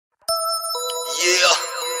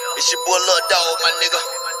It's your boy Lil Dawg, my nigga.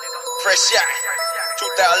 Fresh out.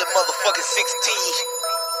 2016.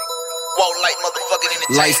 Walk like motherfucking in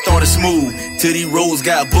the Life started smooth, till these roads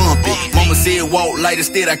got bumpy. Mama said walk light,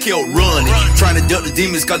 instead I kept running. Trying to duck the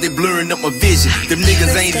demons cause they blurring up my vision. Them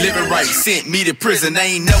niggas ain't living right, sent me to prison.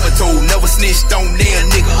 I ain't never told, never snitched on their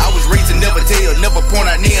nigga. I was raised to never tell, never point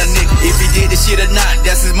out near nigga. If he did this shit or not,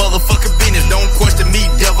 that's his motherfucking business. Don't question me,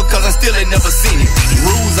 devil, cause I still ain't never seen it.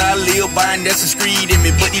 Rules I live by and that's a street in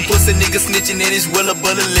me. But these pussy niggas snitching and it's well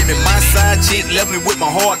above the limit. My side chick left me with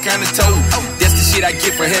my heart kinda told. That's the shit I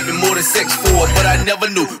get for having more than sex for, but I never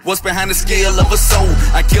knew what's behind the scale of a soul.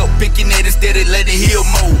 I kept picking at it instead of letting it heal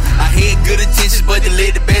more. I had good intentions, but they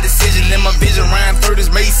led to bad decisions. And my vision rhyme 30s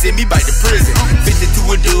may send me back to prison. 52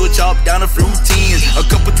 a dude, chopped down a few tens. A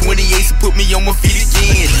couple 28s to put me on my feet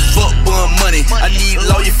again. Fuck bun money, I need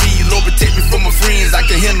lawyer fees. Lord protect me from my friends, I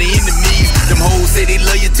can handle enemies. Them hoes say they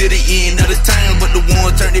love you to the end of the time, but the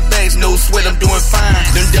ones turn their backs, no sweat, I'm doing fine.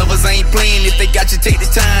 Them devils ain't playing, if they got you, take the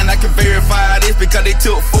time. I can verify this because they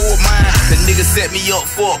took 4 of mine. The nigga set me up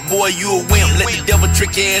for it, boy, you a wimp. Let the devil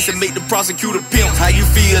trick your ass and make the prosecutor pimp. How you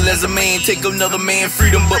feel as a man, take another man's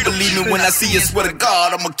freedom? But believe me, when I see you, swear to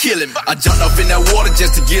God, I'ma kill him. I jumped off in that water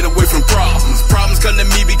just to get away from problems. Problems come to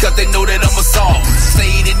me because they know that I'ma solve them.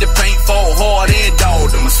 Stayed in the paint, fought hard and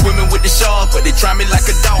dogged them. Swimming with the sharks, but they try me like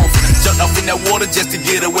a dolphin. Jumped off in that water just to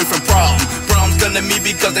get away from problems. Problems come to me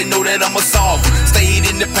because they know that I'ma solve them. Stayed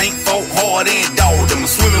in the paint, fought hard and dogged them.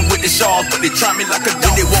 Swimming with the sharks, but they try me like a dolphin.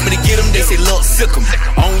 When they want me to get them, they say, look, sick 'em.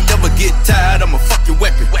 I don't never get tired, I'm a fucking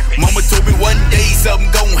weapon. Mama told me one day something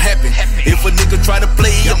gon' happen. If a nigga try to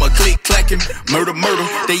play, I'ma click clacking. Murder, murder,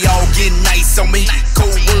 they all get nice on me.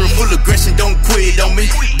 Cold word, full aggression, don't quit on me.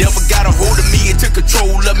 Devil got a hold of me and took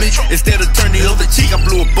control of me. Instead of turning the other cheek, I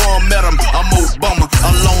blew a bomb at him. I'm Obama,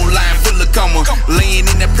 a long line full of comma. Laying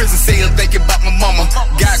in that prison cell thinking about my mama.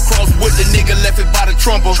 Got crossed with the nigga, left it by the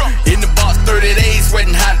trumper. In the box 30 days,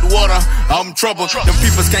 sweating hot water. I'm trouble, them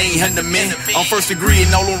peoples can't handle me. I'm first degree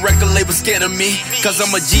and all on record labels scared of me. Cause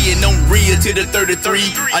I'm a G and I'm real to the 33.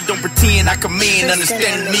 I don't pretend, I command,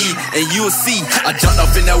 understand me. And you'll see, I jumped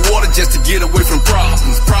off in that water just to get away from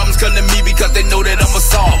problems. Problems come to me because they know that I'ma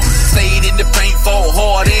solve them. Stayed in the paint, fought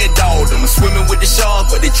hard and dogged them. Swimming with the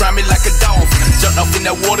sharks, but they try me like a dolphin. Jumped off in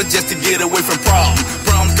that water just to get away from problems.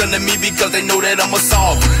 Problems come to me because they know that I'ma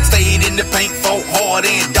solve them. Stayed in the paint, fought hard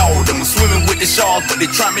and dogged them. Swimming with the sharks, but they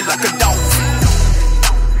try me like a dolphin.